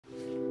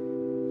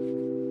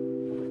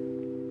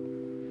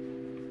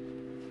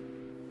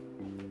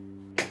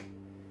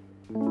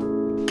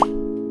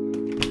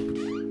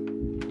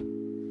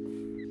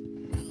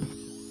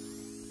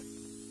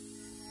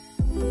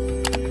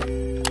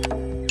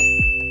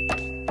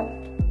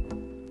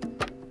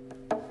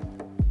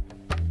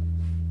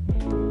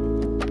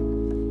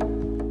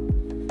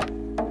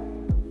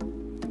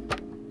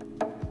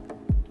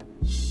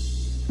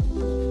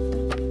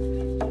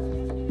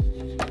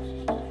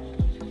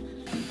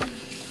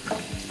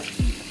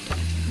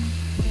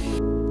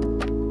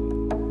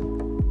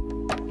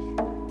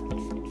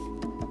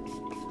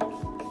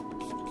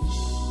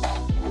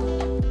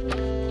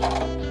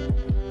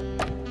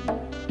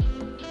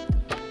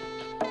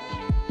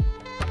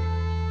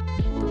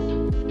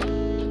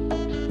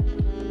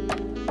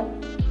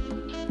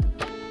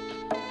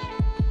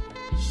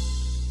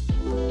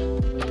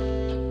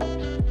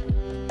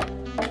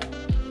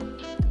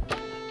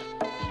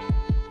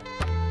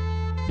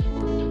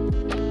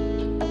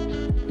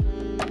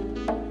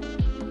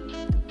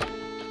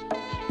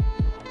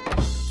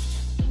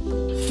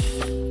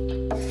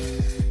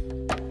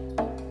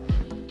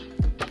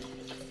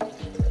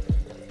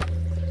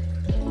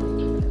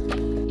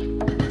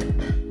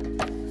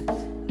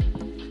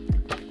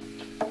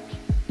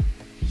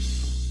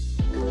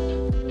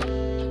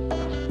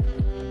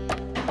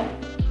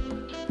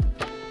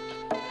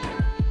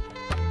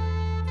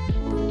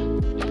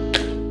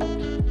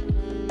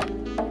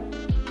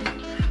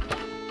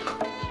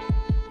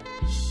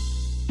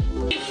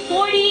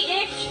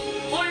40-inch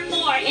or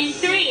more in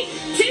 3,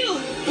 2,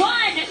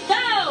 1,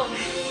 go!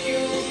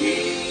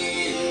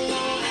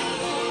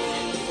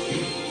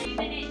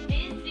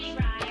 Disney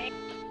ride.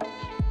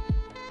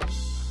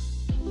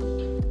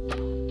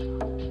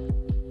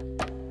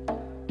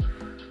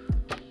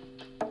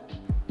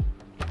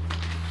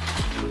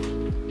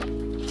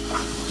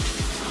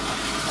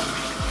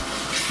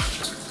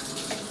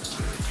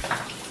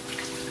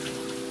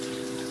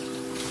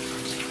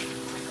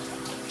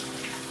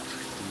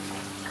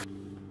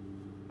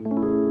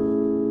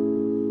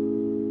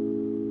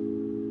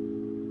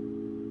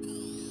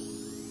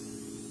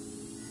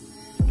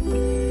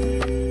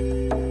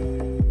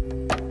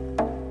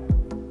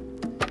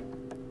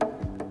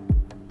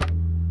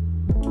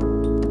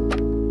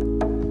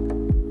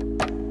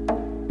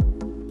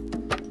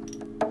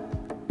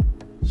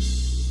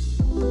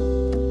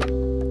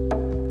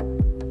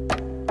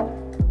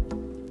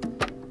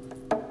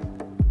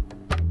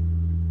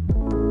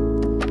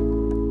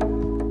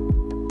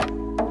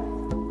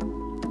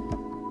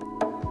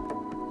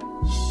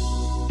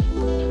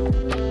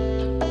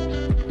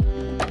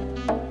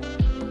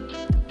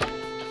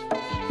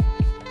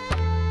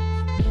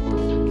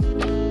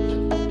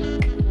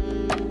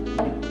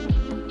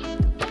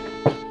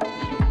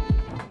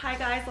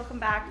 Welcome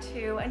back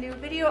to a new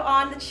video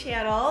on the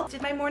channel.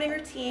 Did my morning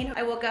routine.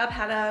 I woke up,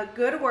 had a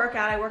good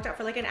workout. I worked out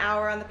for like an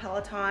hour on the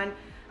Peloton.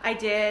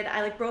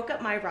 I like broke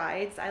up my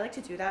rides. I like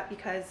to do that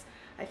because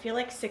I feel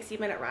like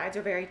 60-minute rides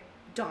are very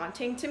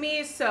daunting to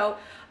me. So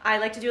I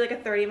like to do like a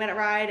 30-minute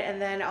ride,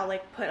 and then I'll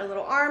like put a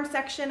little arm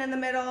section in the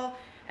middle,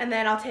 and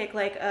then I'll take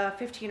like a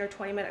 15 or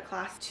 20-minute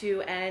class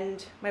to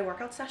end my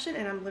workout session.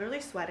 And I'm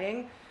literally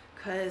sweating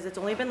because it's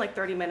only been like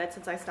 30 minutes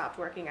since I stopped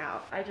working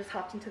out. I just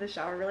hopped into the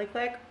shower really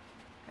quick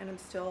and I'm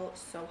still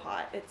so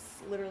hot. It's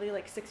literally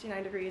like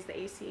 69 degrees, the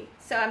AC.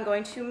 So I'm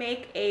going to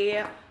make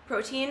a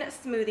protein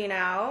smoothie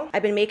now.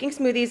 I've been making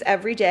smoothies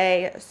every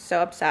day,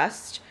 so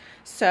obsessed.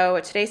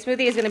 So today's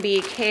smoothie is gonna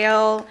be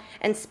kale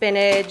and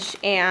spinach,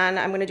 and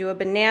I'm gonna do a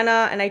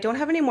banana, and I don't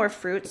have any more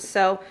fruits,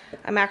 so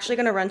I'm actually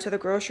gonna run to the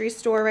grocery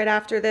store right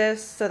after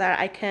this so that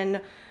I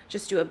can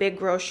just do a big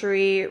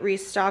grocery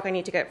restock. I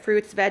need to get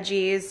fruits,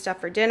 veggies,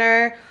 stuff for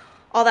dinner,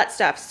 all that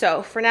stuff.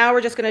 So for now,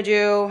 we're just gonna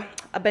do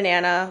a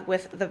banana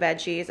with the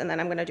veggies, and then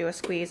I'm gonna do a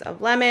squeeze of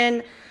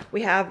lemon.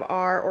 We have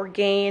our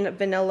Orgain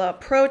vanilla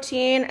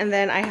protein, and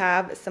then I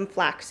have some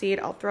flaxseed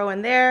I'll throw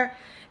in there.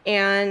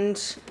 And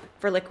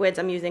for liquids,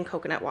 I'm using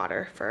coconut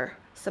water for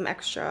some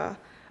extra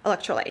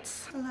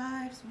electrolytes. The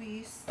lives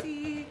we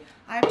see.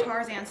 I have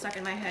Tarzan stuck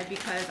in my head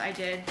because I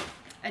did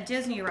a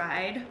Disney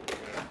ride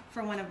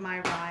for one of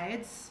my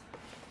rides,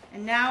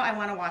 and now I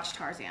wanna watch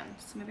Tarzan.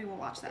 So maybe we'll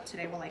watch that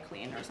today while I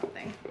clean or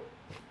something.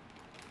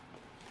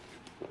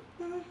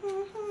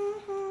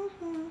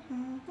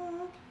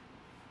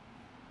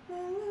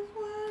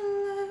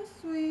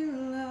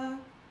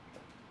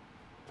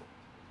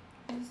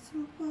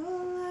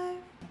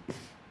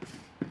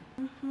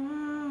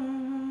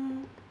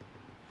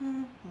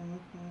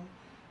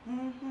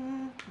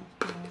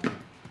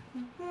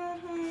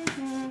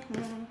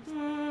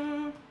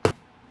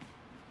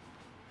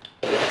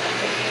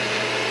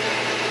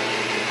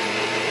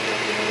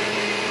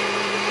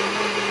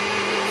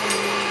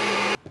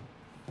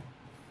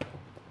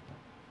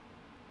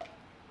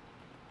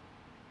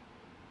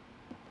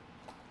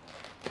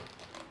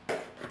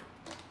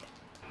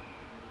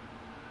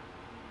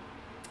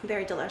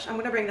 Very delish. I'm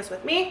gonna bring this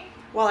with me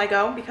while I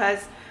go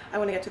because I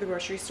want to get to the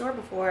grocery store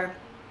before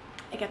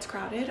it gets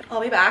crowded. I'll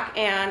be back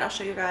and I'll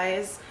show you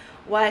guys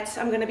what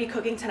I'm gonna be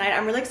cooking tonight.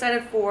 I'm really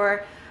excited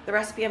for the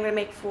recipe I'm gonna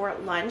make for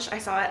lunch. I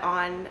saw it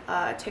on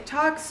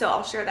TikTok, so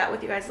I'll share that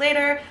with you guys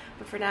later.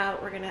 But for now,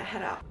 we're gonna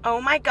head out.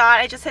 Oh my God,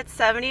 I just hit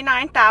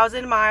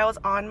 79,000 miles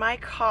on my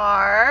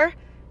car.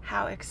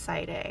 How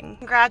exciting.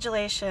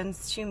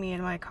 Congratulations to me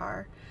and my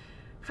car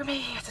for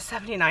making it to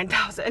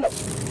 79,000.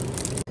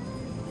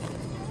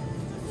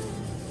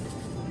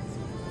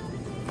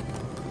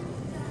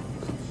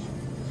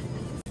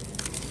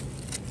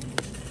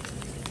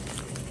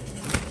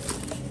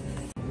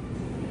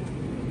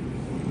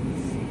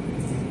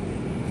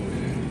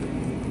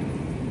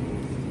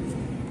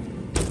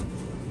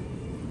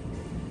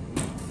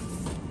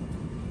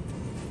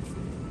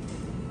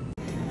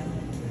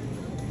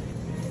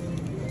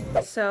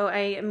 So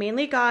I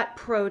mainly got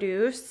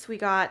produce. We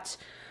got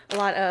a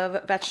lot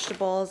of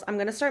vegetables. I'm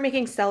gonna start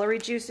making celery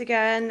juice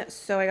again.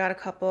 So I got a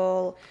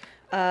couple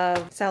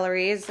of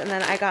celeries, and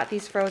then I got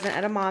these frozen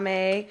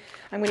edamame.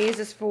 I'm gonna use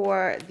this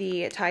for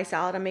the Thai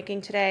salad I'm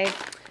making today.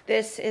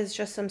 This is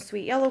just some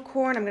sweet yellow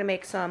corn. I'm gonna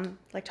make some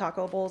like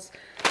taco bowls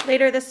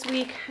later this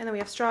week. And then we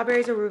have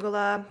strawberries,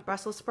 arugula,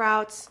 Brussels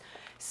sprouts,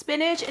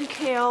 spinach, and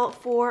kale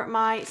for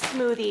my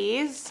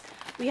smoothies.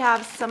 We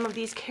have some of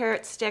these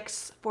carrot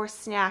sticks for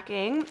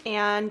snacking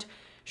and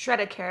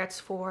shredded carrots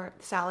for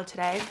salad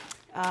today.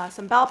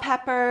 Some bell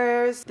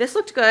peppers. This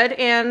looked good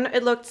and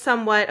it looked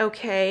somewhat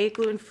okay.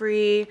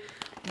 Gluten-free,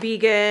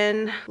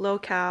 vegan,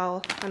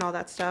 low-cal, and all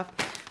that stuff.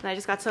 And I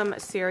just got some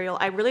cereal.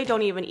 I really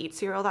don't even eat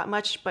cereal that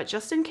much, but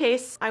just in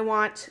case I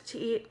want to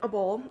eat a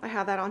bowl, I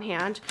have that on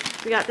hand.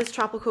 We got this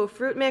tropical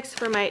fruit mix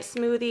for my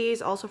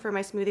smoothies. Also for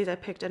my smoothies, I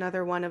picked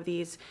another one of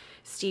these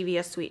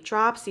stevia sweet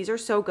drops. These are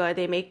so good.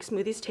 They make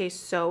smoothies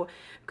taste so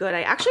good.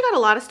 I actually got a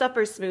lot of stuff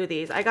for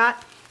smoothies. I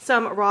got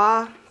some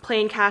raw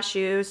plain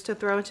cashews to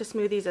throw into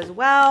smoothies as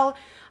well.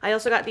 I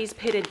also got these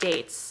pitted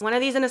dates. One of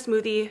these in a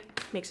smoothie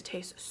makes it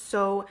taste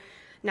so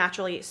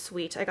naturally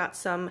sweet. I got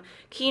some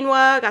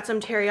quinoa, got some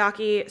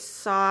teriyaki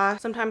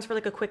sauce. Sometimes for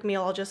like a quick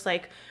meal, I'll just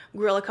like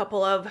grill a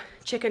couple of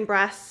chicken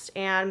breasts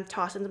and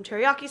toss in some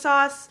teriyaki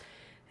sauce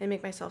and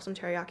make myself some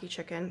teriyaki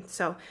chicken.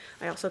 So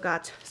I also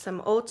got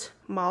some oat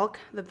milk,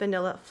 the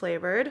vanilla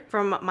flavored.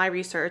 From my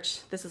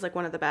research, this is like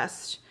one of the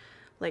best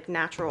like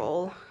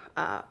natural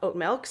oat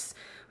milks.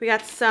 We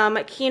got some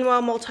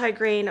quinoa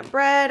multigrain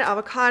bread,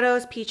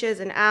 avocados, peaches,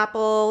 and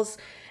apples.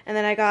 And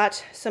then I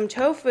got some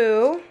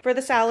tofu for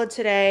the salad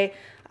today.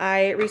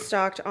 I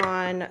restocked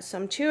on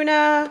some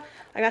tuna.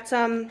 I got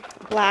some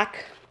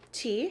black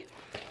tea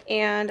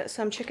and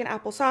some chicken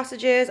apple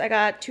sausages. I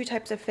got 2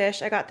 types of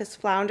fish. I got this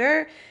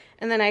flounder,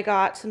 and then I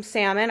got some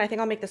salmon. I think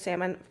I'll make the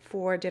salmon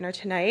for dinner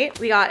tonight.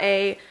 We got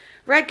a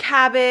red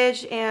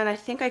cabbage, and I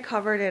think I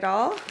covered it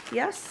all.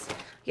 Yes?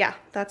 Yeah,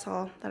 that's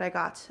all that I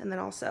got. And then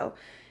also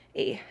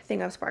a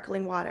thing of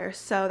sparkling water.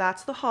 So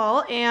that's the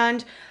haul,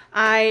 and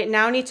I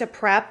now need to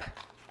prep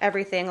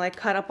everything, like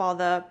cut up all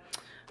the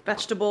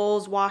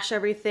vegetables, wash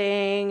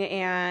everything,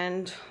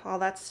 and all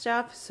that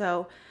stuff.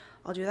 So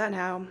I'll do that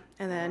now,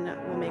 and then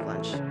we'll make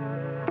lunch.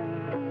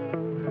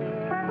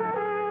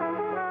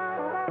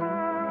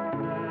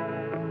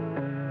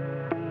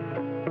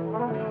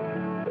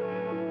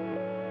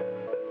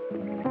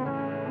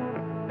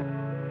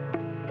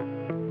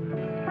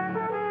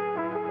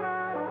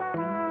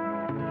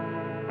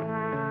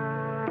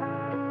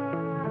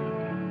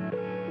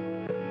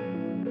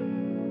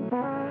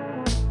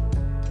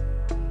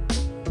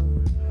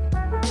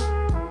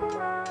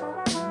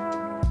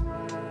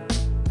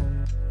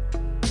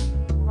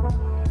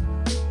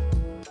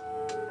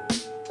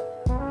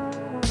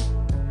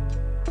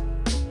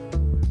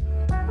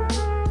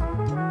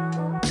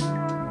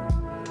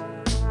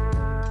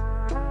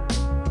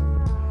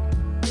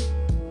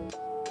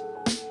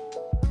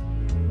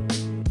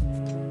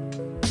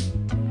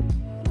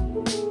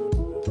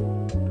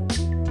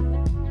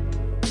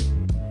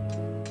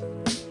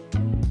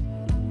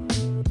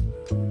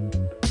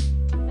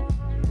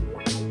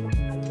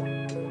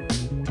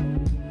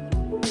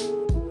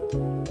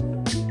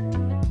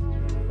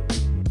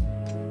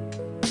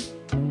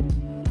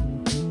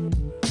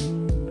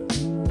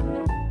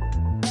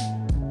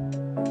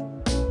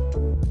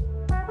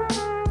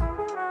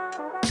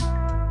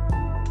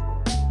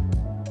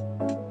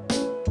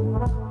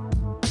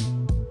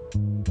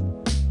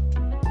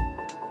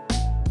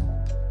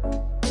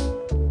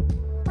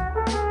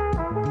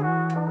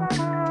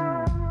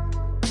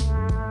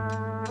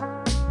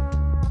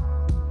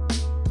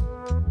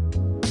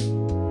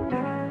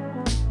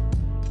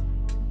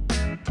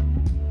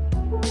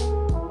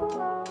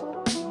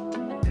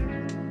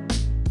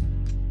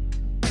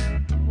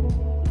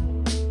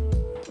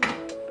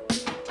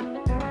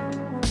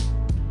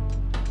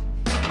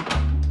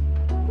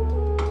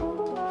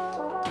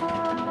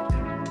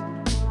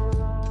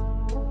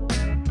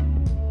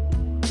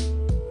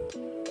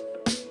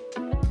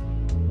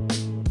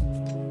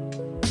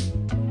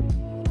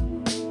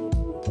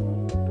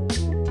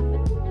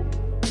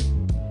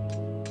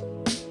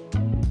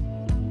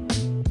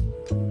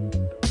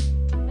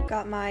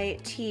 Got my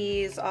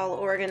teas all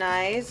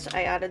organized.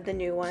 I added the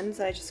new ones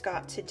I just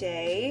got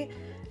today.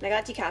 And I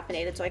got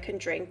decaffeinated so I can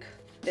drink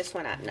this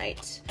one at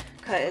night.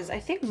 Because I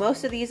think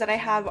most of these that I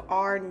have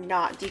are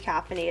not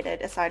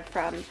decaffeinated, aside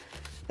from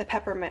the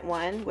peppermint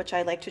one, which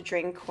I like to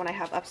drink when I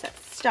have upset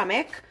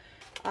stomach.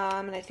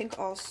 And I think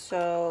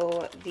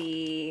also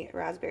the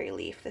raspberry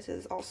leaf. This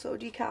is also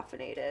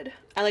decaffeinated.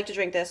 I like to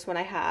drink this when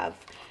I have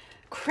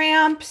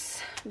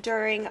cramps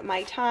during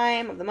my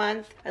time of the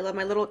month. I love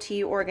my little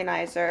tea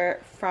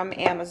organizer from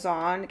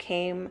Amazon.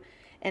 Came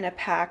in a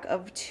pack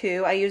of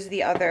 2. I use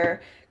the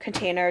other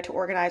container to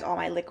organize all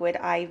my liquid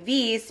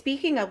IVs.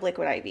 Speaking of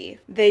liquid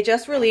IV, they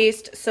just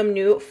released some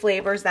new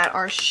flavors that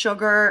are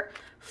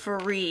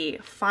sugar-free.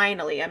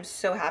 Finally, I'm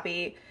so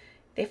happy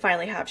they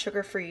finally have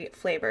sugar-free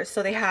flavors.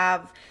 So they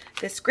have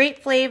this grape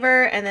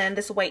flavor and then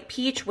this white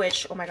peach,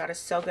 which, oh my god, is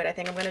so good. I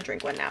think I'm gonna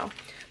drink one now.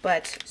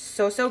 But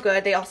so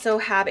good. They also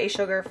have a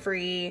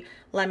sugar-free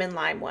lemon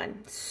lime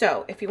one.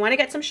 So if you want to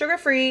get some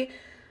sugar-free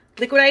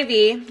liquid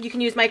IV, you can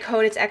use my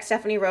code. It's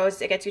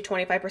STEPHANIEROSE. It gets you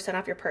 25%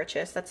 off your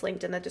purchase. That's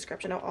linked in the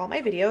description of all my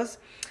videos.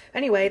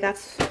 Anyway,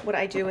 that's what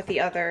I do with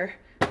the other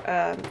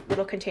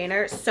little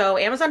container. So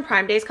Amazon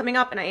Prime Day is coming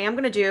up, and I am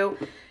going to do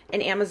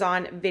an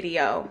Amazon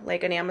video,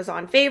 like an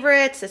Amazon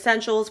favorites,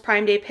 essentials,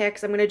 Prime Day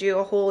picks. I'm going to do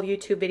a whole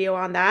YouTube video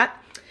on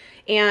that.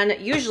 And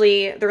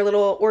usually their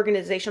little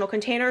organizational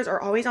containers are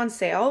always on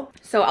sale.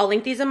 So I'll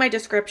link these in my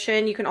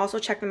description. You can also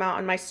check them out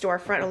on my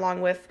storefront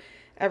along with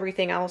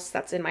everything else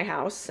that's in my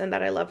house and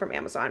that I love from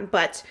Amazon.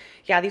 But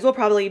yeah, these will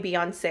probably be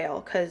on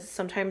sale because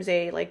sometimes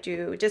they like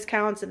do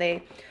discounts, and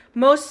they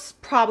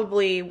most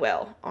probably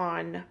will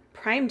on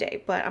Prime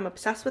Day. But I'm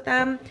obsessed with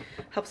them.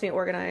 Helps me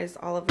organize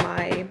all of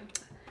my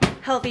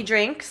healthy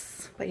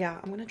drinks. But yeah,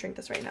 I'm gonna drink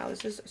this right now.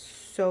 This is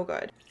so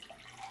good.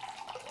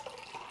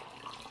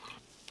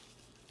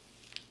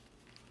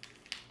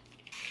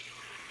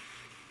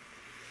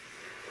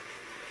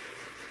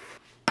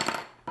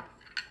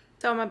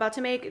 So I'm about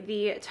to make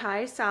the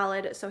Thai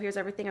salad. So here's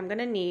everything I'm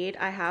gonna need.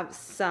 I have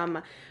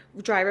some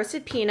dry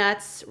roasted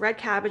peanuts, red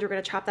cabbage, we're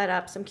gonna chop that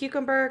up, some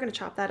cucumber, gonna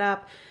chop that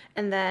up,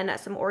 and then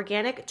some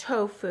organic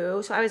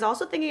tofu. So I was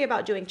also thinking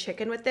about doing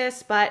chicken with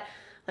this, but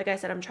like I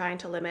said, I'm trying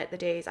to limit the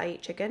days I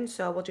eat chicken.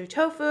 So we'll do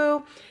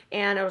tofu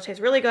and it'll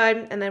taste really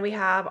good. And then we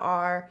have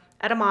our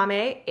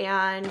edamame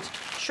and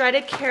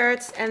shredded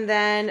carrots and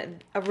then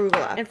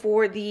arugula. And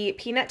for the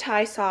peanut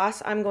Thai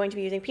sauce, I'm going to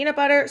be using peanut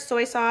butter,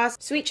 soy sauce,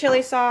 sweet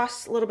chili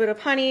sauce, a little bit of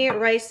honey,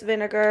 rice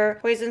vinegar,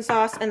 hoisin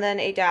sauce, and then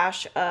a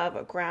dash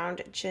of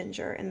ground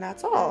ginger. And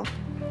that's all.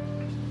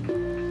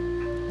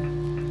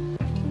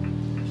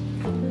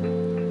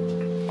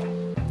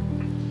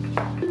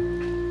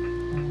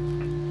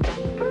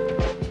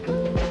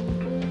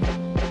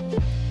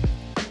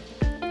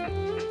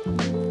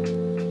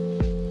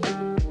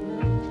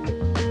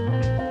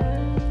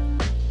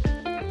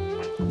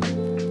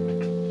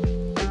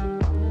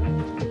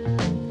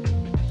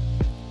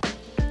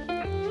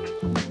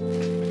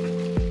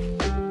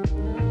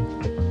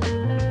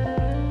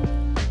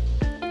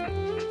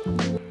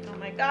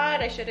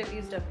 I should have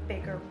used a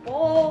bigger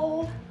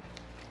bowl.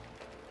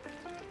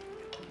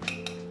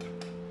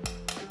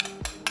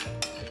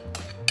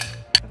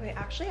 Okay,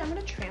 actually I'm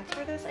gonna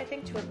transfer this, I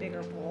think, to a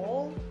bigger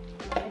bowl.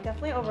 I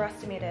definitely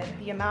overestimated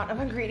the amount of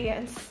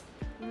ingredients.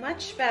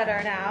 Much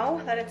better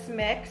now that it's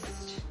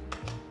mixed.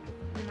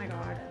 Oh my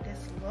god,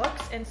 this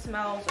looks and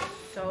smells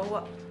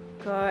so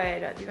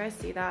good. Do you guys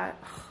see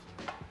that?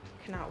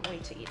 Cannot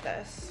wait to eat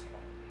this.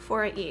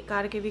 Before I eat,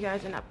 gotta give you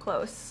guys an up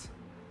close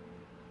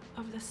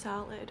of the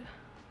salad.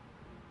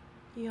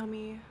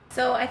 Yummy.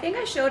 So I think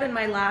I showed in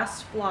my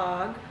last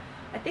vlog,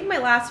 I think my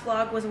last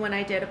vlog was when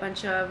I did a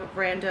bunch of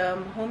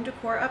random home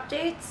decor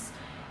updates,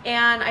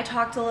 and I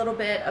talked a little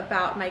bit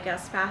about my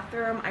guest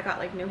bathroom. I got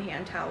like new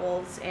hand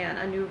towels and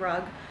a new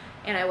rug,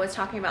 and I was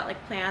talking about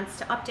like plans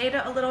to update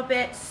it a little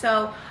bit.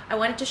 So I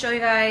wanted to show you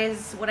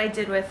guys what I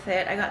did with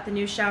it. I got the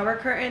new shower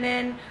curtain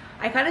in.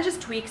 I kind of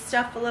just tweaked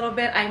stuff a little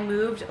bit. I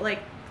moved like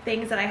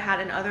things that I had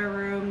in other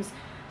rooms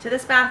to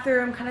this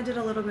bathroom, kind of did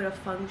a little bit of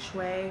feng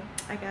shui,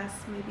 I guess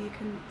maybe you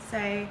can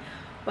say.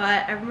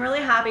 But I'm really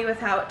happy with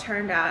how it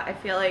turned out. I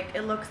feel like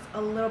it looks a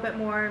little bit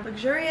more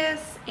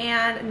luxurious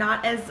and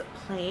not as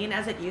plain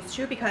as it used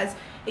to, because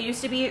it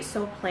used to be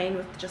so plain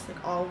with just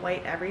like all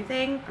white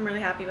everything. I'm really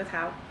happy with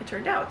how it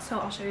turned out. So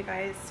I'll show you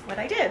guys what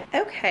I did.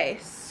 Okay,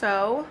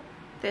 so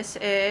this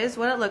is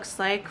what it looks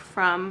like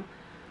from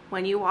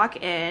when you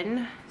walk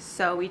in.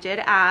 So we did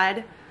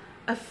add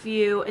a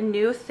few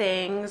new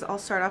things. I'll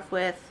start off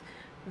with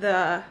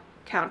the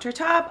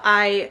countertop.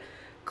 I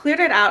cleared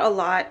it out a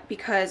lot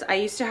because I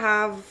used to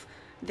have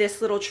this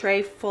little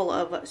tray full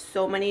of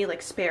so many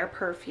like spare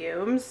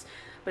perfumes,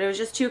 but it was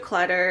just too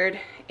cluttered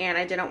and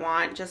I didn't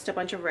want just a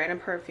bunch of random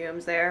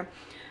perfumes there.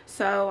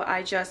 So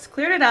I just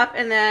cleared it up,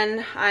 and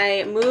then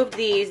I moved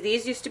these.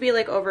 These used to be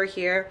like over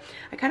here.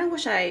 I kind of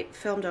wish I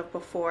filmed up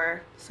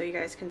before so you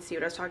guys can see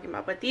what I was talking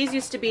about, but these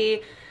used to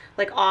be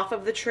like off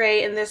of the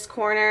tray in this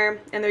corner,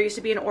 and there used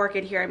to be an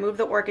orchid here. I moved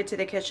the orchid to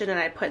the kitchen and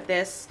I put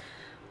this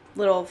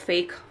little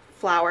fake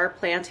flower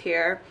plant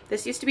here.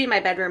 This used to be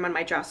my bedroom on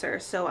my dresser,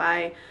 so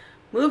I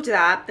moved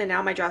that, and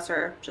now my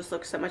dresser just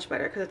looks so much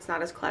better because it's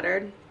not as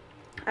cluttered.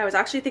 I was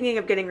actually thinking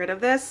of getting rid of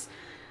this,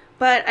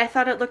 but I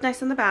thought it looked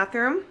nice in the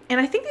bathroom.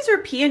 And I think these are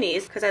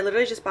peonies because I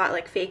literally just bought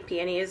like fake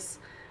peonies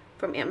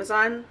from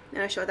Amazon,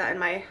 and I showed that in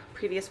my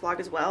previous vlog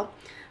as well.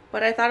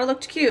 But I thought it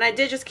looked cute. And I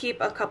did just keep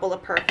a couple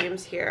of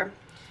perfumes here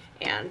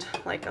and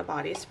like a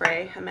body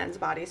spray, a men's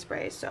body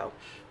spray. So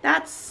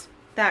that's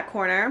that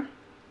corner.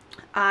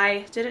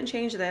 I didn't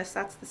change this,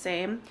 that's the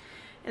same.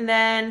 And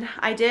then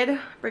I did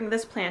bring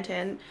this plant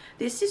in.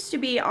 This used to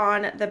be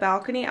on the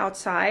balcony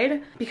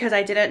outside because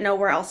I didn't know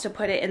where else to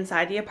put it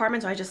inside the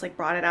apartment, so I just like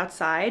brought it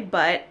outside.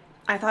 But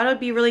I thought it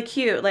would be really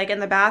cute like in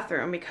the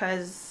bathroom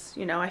because,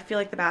 you know, I feel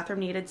like the bathroom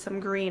needed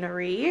some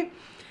greenery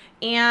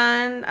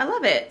and I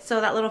love it. So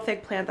that little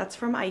fig plant, that's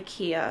from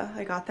IKEA.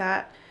 I got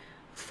that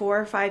 4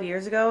 or 5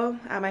 years ago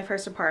at my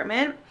first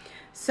apartment.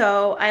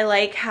 So I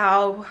like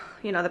how,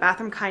 you know, the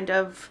bathroom kind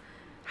of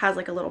has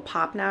like a little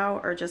pop now,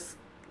 or just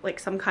like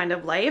some kind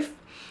of life.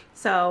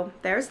 So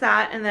there's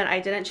that. And then I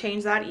didn't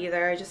change that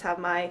either. I just have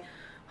my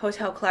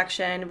Hotel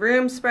Collection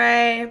room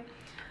spray,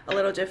 a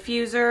little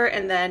diffuser,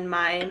 and then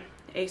my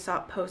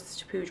Aesop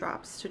post poo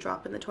drops to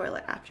drop in the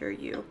toilet after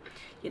you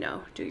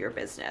know, do your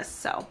business.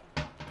 So,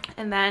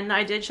 and then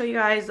I did show you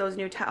guys those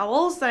new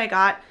towels that I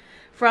got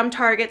from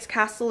Target's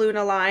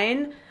Castelluna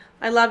line.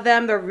 I love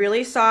them. They're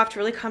really soft,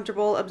 really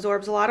comfortable,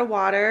 absorbs a lot of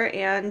water,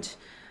 and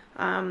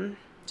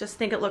Just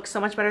think it looks so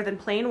much better than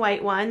plain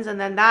white ones. And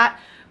then that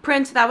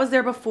print, that was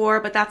there before,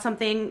 but that's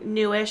something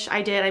newish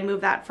I did. I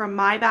moved that from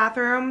my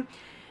bathroom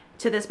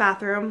to this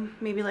bathroom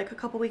maybe like a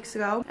couple weeks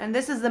ago. And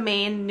this is the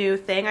main new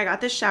thing. I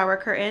got this shower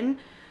curtain,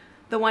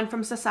 the one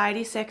from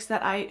Society 6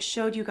 that I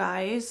showed you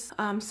guys.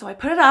 So I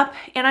put it up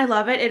and I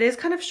love it. It is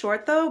kind of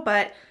short though,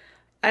 but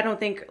I don't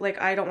think,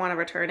 like, I don't want to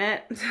return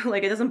it.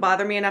 Like, it doesn't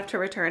bother me enough to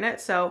return it,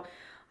 so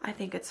I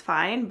think it's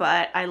fine.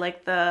 But I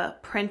like the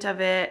print of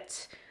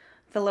it,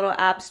 the little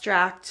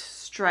abstract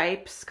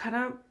stripes. Kind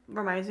of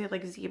reminds me of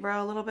like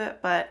zebra a little bit,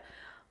 but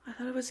I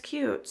thought it was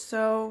cute.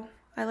 So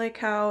I like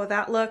how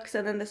that looks.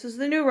 And then this is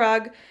the new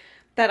rug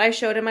that I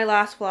showed in my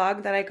last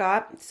vlog that I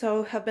got.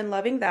 So have been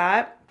loving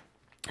that.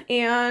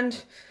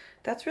 And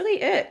that's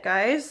really it,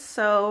 guys.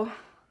 So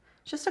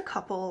just a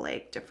couple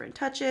like different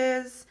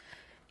touches.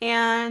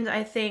 And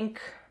I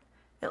think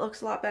it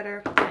looks a lot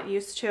better than it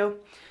used to.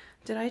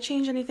 Did I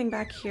change anything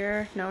back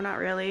here? No, not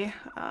really.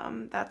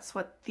 That's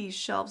what these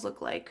shelves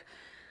look like.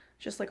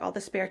 Just like all the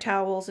spare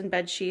towels and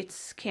bed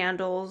sheets,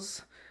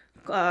 candles,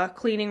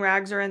 cleaning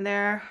rags are in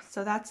there.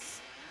 So that's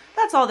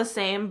all the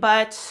same,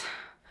 but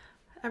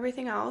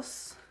everything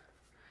else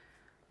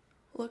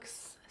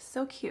looks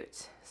so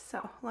cute.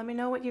 So let me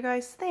know what you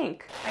guys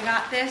think. I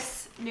got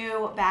this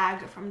new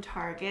bag from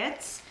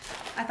Target.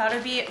 I thought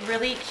it'd be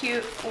really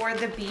cute for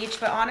the beach,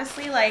 but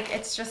honestly, like,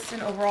 it's just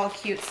an overall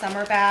cute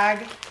summer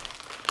bag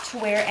to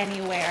wear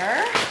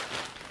anywhere.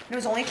 It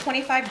was only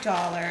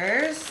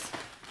 $25.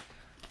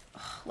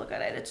 Oh, look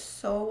at it, it's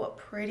so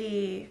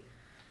pretty.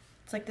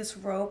 It's like this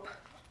rope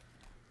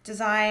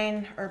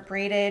design or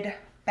braided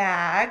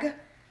bag.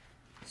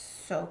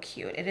 So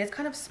cute. It is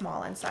kind of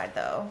small inside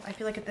though. I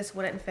feel like this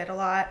wouldn't fit a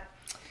lot.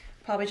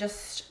 Probably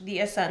just the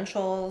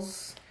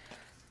essentials,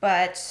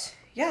 but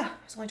yeah,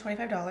 it's only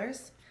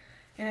 $25.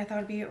 And I thought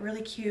it'd be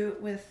really cute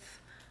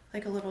with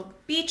like a little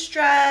beach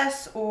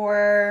dress,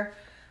 or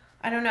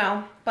I don't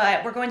know,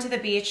 but we're going to the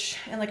beach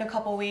in like a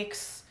couple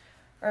weeks,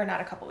 or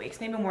not a couple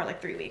weeks, maybe more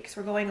like 3 weeks.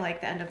 We're going like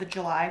the end of the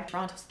July,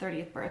 Toronto's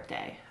 30th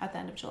birthday at the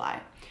end of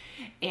July.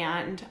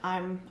 And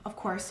I'm of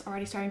course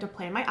already starting to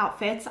plan my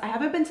outfits. I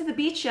haven't been to the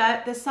beach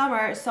yet this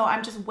summer, so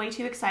I'm just way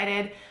too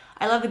excited.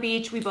 I love the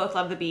beach, we both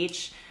love the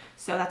beach.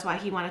 So that's why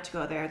he wanted to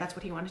go there. That's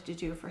what he wanted to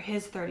do for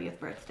his 30th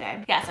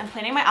birthday. Yes, I'm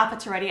planning my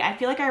outfits already. I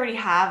feel like I already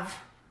have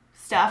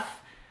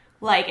stuff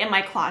like in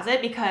my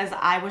closet because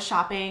I was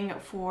shopping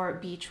for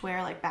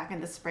beachwear like back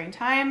in the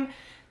springtime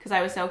because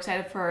I was so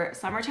excited for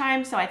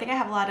summertime. So I think I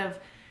have a lot of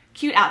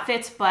cute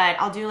outfits, but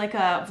I'll do like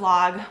a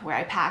vlog where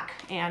I pack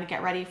and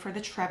get ready for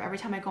the trip. Every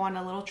time I go on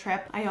a little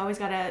trip, I always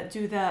gotta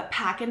do the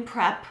pack and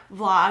prep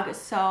vlog.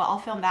 So I'll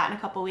film that in a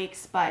couple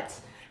weeks, but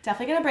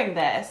definitely gonna bring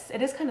this.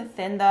 It is kind of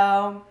thin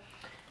though,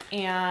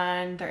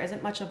 and there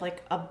isn't much of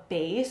like a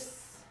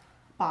base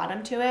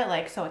bottom to it,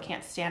 like, so it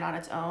can't stand on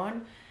its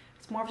own.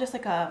 It's more of just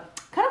like a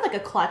kind of like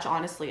a clutch,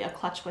 honestly, a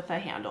clutch with a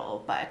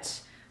handle.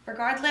 But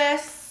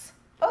regardless,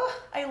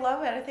 oh, I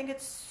love it. I think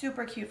it's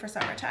super cute for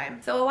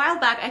summertime. So a while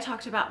back I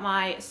talked about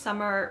my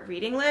summer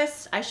reading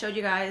list. I showed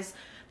you guys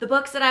the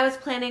books that I was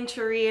planning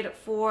to read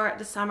for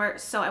the summer,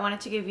 so I wanted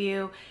to give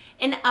you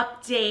an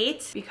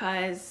update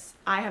because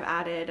I have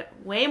added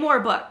way more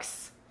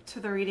books to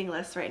the reading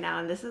list right now,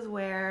 and this is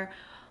where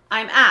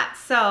I'm at.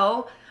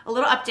 So a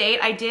little update,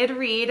 I did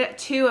read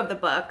 2 of the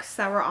books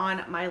that were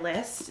on my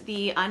list,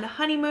 The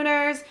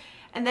Unhoneymooners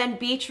and then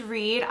Beach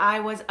Read.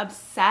 I was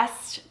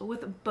obsessed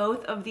with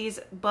both of these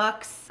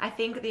books. I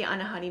think The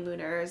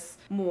Unhoneymooners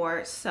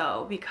more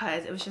so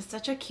because it was just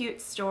such a cute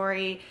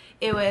story.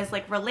 It was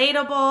like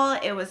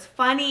relatable, it was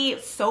funny,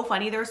 so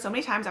funny. There were so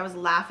many times I was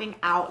laughing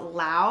out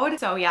loud.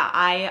 So yeah,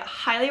 I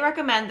highly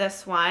recommend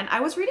this one.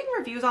 I was reading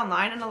reviews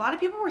online and a lot of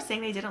people were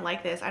saying they didn't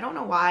like this. I don't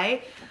know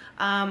why.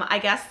 I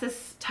guess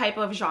this type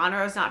of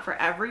genre is not for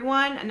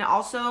everyone. And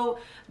also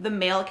the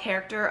male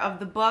character of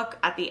the book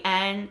at the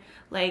end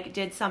like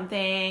did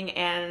something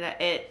and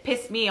it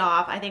pissed me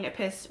off. I think it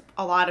pissed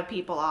a lot of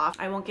people off.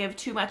 I won't give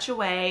too much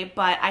away,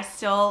 but I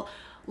still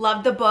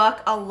loved the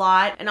book a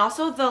lot. And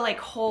also the like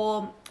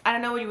whole, I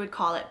don't know what you would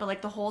call it, but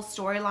like the whole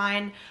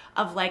storyline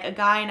of like a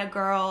guy and a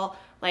girl,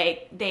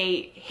 like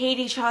they hate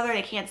each other,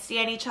 they can't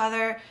stand each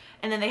other,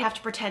 and then they have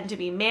to pretend to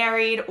be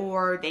married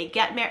or they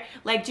get married.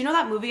 Like, do you know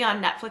that movie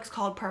on Netflix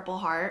called Purple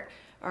Heart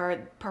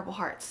or Purple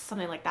Hearts,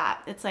 something like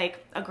that? It's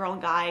like a girl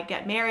and guy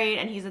get married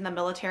and he's in the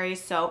military,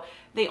 so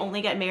they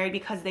only get married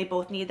because they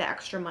both need the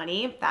extra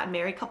money that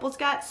married couples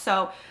get.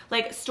 So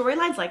like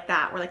storylines like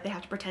that where like they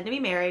have to pretend to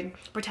be married,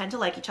 pretend to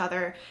like each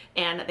other,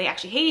 and they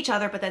actually hate each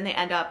other, but then they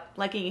end up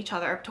liking each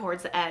other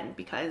towards the end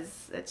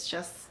because it's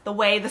just the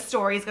way the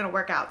story is gonna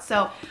work out.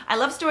 So I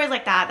love stories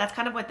like that. That's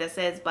kind of what this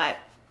is, but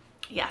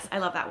yes, I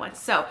love that one.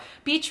 So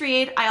Beach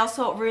Read, I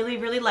also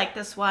really like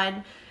this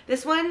one.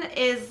 This one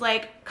is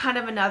like kind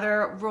of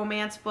another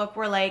romance book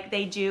where like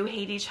they do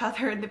hate each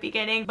other in the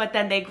beginning, but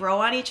then they grow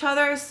on each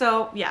other.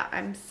 So yeah,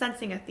 I'm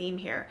sensing a theme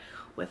here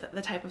with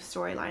the type of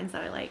storylines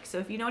that I like. So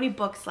if you know any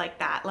books like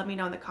that, let me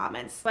know in the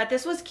comments. But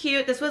this was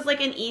cute. This was like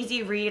an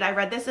easy read. I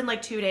read this in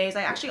like 2 days.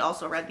 I actually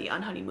also read The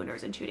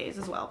Unhoneymooners in 2 days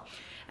as well.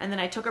 And then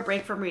I took a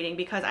break from reading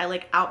because I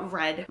like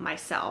outread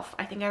myself.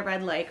 I think I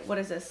read like, what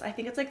is this? I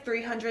think it's like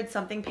 300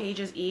 something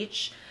pages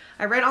each.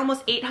 I read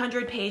almost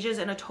 800 pages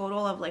in a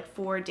total of like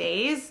 4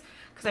 days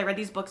because I read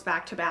these books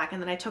back to back.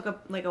 And then I took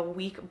a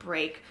week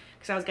break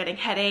because I was getting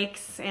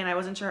headaches and I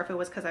wasn't sure if it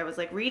was because I was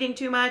like reading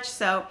too much.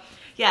 So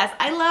yes,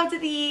 I loved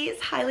these,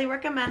 highly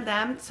recommend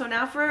them. So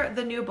now for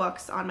the new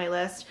books on my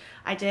list,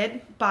 I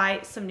did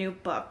buy some new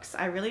books.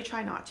 I really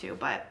try not to,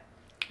 but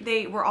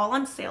they were all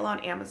on sale on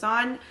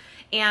Amazon.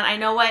 And I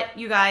know what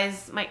you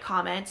guys might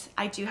comment.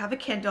 I do have a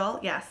Kindle.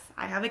 Yes,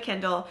 I have a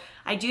Kindle.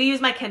 I do use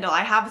my Kindle.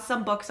 I have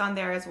some books on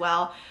there as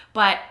well.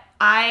 But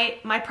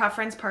my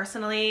preference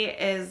personally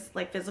is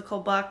like physical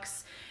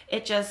books.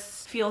 It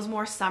just feels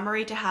more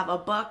summery to have a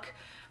book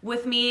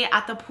with me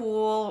at the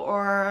pool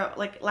or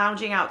like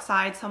lounging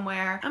outside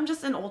somewhere. I'm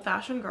just an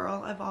old-fashioned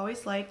girl. I've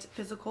always liked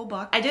physical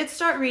books. I did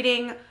start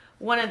reading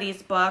one of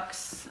these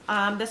books.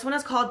 This one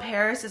is called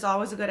Paris is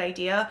Always a Good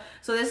Idea.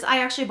 So this I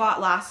actually bought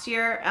last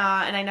year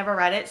and I never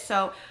read it.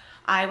 So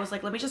I was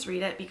like, let me just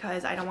read it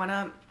because I don't want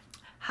to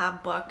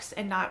have books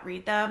and not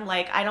read them.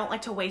 Like, I don't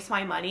like to waste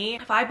my money.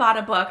 If I bought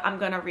a book, I'm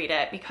gonna read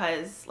it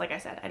because, like I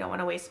said, I don't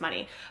want to waste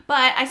money.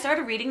 But I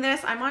started reading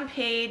this. I'm on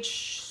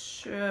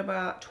page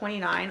about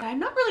 29. I'm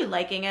not really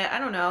liking it. I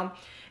don't know.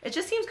 It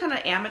just seems kind of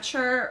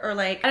amateur or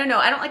like, I don't know.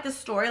 I don't like the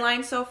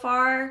storyline so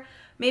far.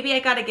 Maybe I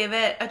gotta give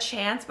it a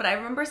chance, but I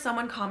remember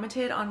someone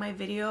commented on my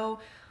video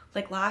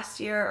like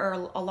last year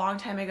or a long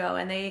time ago,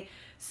 and they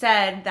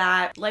said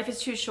that life is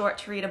too short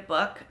to read a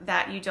book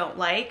that you don't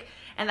like.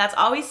 And that's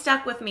always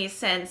stuck with me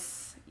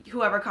since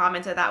whoever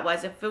commented that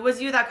was. If it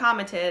was you that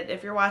commented,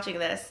 if you're watching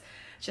this,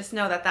 just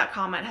know that that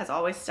comment has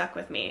always stuck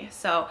with me.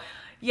 So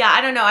yeah,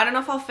 I don't know. I don't know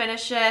if I'll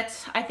finish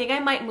it. I think I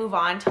might move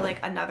on to like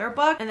another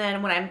book. And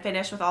then when I'm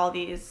finished with all of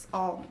these,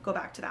 I'll go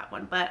back to that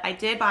one. But I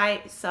did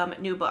buy some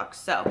new books.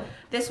 So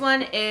this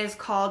one is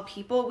called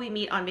People We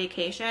Meet on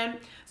Vacation.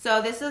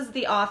 So this is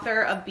the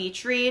author of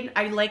Beach Read.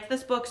 I like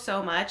this book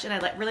so much and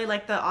I really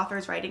like the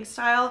author's writing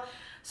style.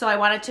 So I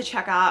wanted to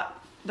check out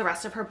the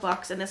rest of her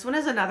books. And this one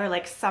is another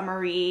like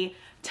summery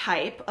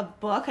type of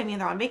book. I mean,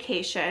 they're on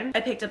vacation. I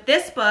picked up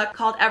this book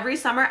called Every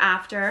Summer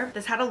After.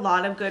 This had a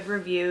lot of good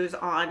reviews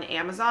on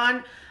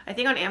Amazon. I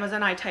think on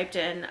Amazon I typed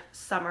in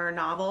summer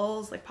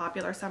novels, like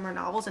popular summer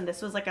novels, and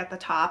this was like at the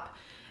top,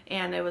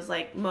 and it was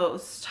like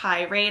most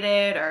high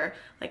rated or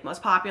like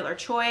most popular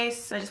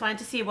choice. So I just wanted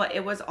to see what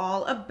it was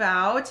all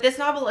about. This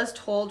novel is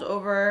told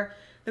over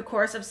the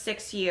course of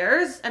 6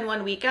 years and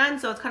 1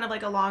 weekend, so it's kind of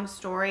like a long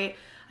story.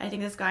 I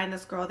think this guy and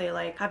this girl, they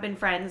like have been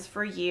friends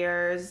for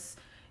years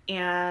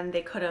and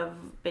they could have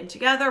been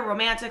together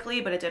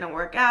romantically, but it didn't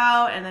work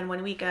out. And then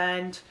one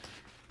weekend,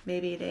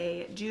 maybe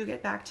they do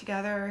get back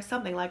together or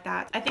something like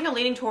that. I think I'm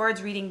leaning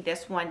towards reading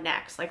this one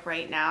next, like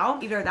right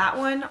now. Either that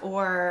one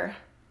or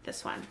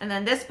this one. And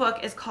then this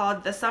book is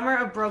called The Summer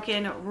of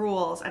Broken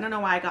Rules. I don't know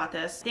why I got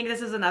this. I think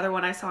this is another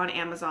one I saw on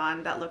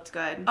Amazon that looked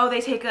good. Oh,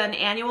 they take an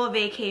annual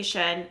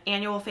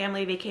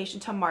family vacation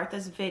to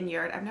Martha's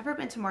Vineyard. I've never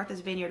been to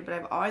Martha's Vineyard, but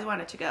I've always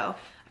wanted to go.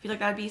 I feel like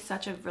that'd be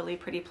such a really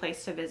pretty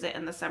place to visit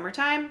in the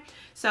summertime.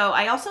 So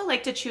I also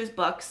like to choose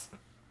books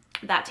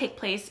that take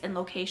place in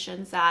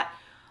locations that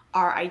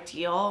are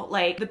ideal.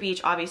 Like the beach,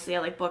 obviously. I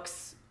like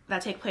books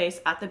that take place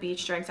at the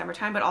beach during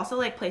summertime, but also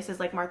like places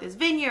like Martha's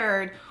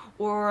Vineyard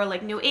or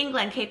like New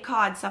England, Cape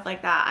Cod, stuff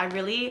like that. I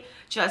really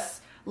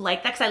just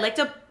like that because I like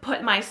to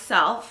put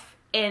myself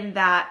in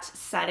that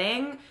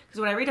setting. Because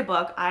when I read a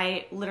book,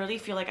 I literally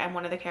feel like I'm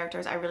one of the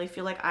characters. I really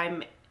feel like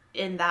I'm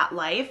in that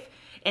life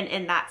and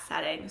in that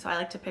setting. So I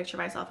like to picture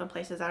myself in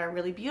places that are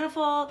really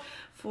beautiful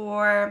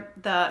for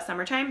the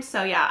summertime.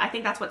 So yeah, I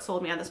think that's what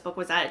sold me on this book,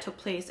 was that it took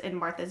place in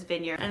Martha's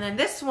Vineyard. And then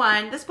this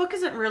book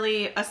isn't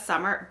really a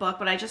summer book,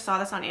 but I just saw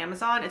this on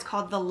Amazon. It's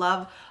called The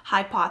Love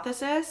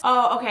Hypothesis.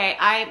 Oh, okay,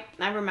 I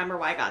remember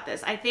why I got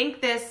this. I think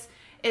this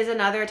is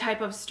another type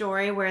of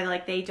story where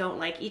like they don't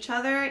like each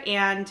other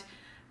and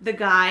the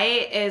guy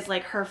is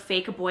like her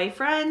fake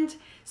boyfriend.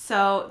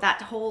 So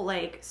that whole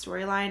like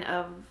storyline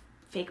of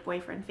fake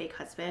boyfriend, fake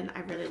husband,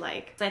 I really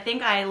like. So I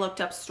think I looked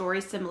up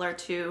stories similar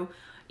to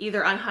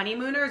either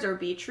Unhoneymooners or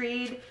Beach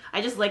Read. I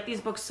just like these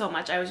books so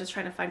much. I was just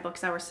trying to find books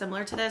that were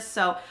similar to this.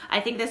 So I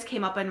think this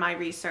came up in my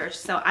research.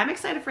 So I'm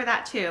excited for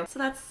that too. So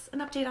that's an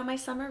update on my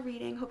summer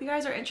reading. Hope you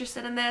guys are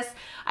interested in this.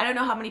 I don't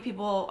know how many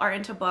people are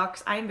into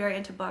books. I am very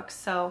into books.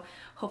 So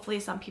hopefully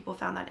some people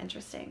found that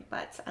interesting.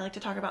 But I like to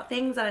talk about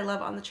things that I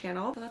love on the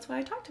channel. So that's why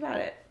I talked about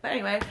it. But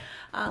anyway,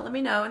 let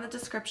me know in the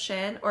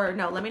description, or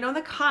no, let me know in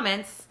the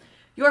comments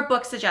your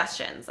book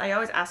suggestions. I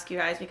always ask you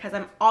guys because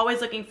I'm always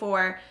looking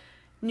for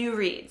new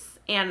reads,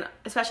 and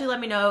especially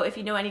let me know if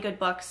you know any good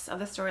books of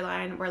the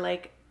storyline where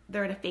like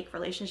they're in a fake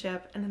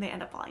relationship and then they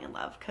end up falling in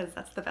love, because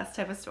that's the best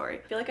type of story.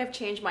 I feel like I've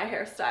changed my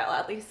hairstyle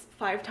at least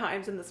 5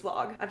 times in this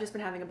vlog. I've just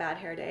been having a bad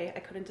hair day. I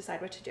couldn't decide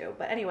what to do.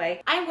 But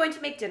anyway, I'm going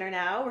to make dinner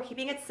now. We're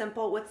keeping it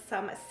simple with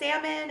some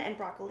salmon and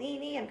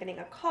broccolini. I'm getting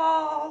a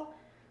call.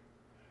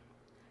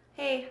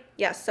 Hey.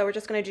 Yes, so we're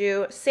just gonna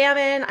do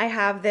salmon. I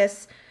have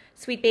this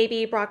sweet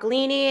baby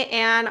broccolini,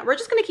 and we're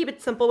just gonna keep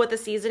it simple with the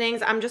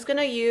seasonings. I'm just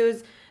gonna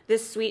use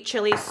this sweet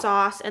chili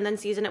sauce and then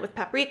season it with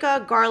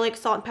paprika, garlic,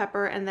 salt and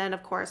pepper, and then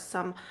of course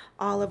some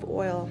olive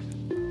oil.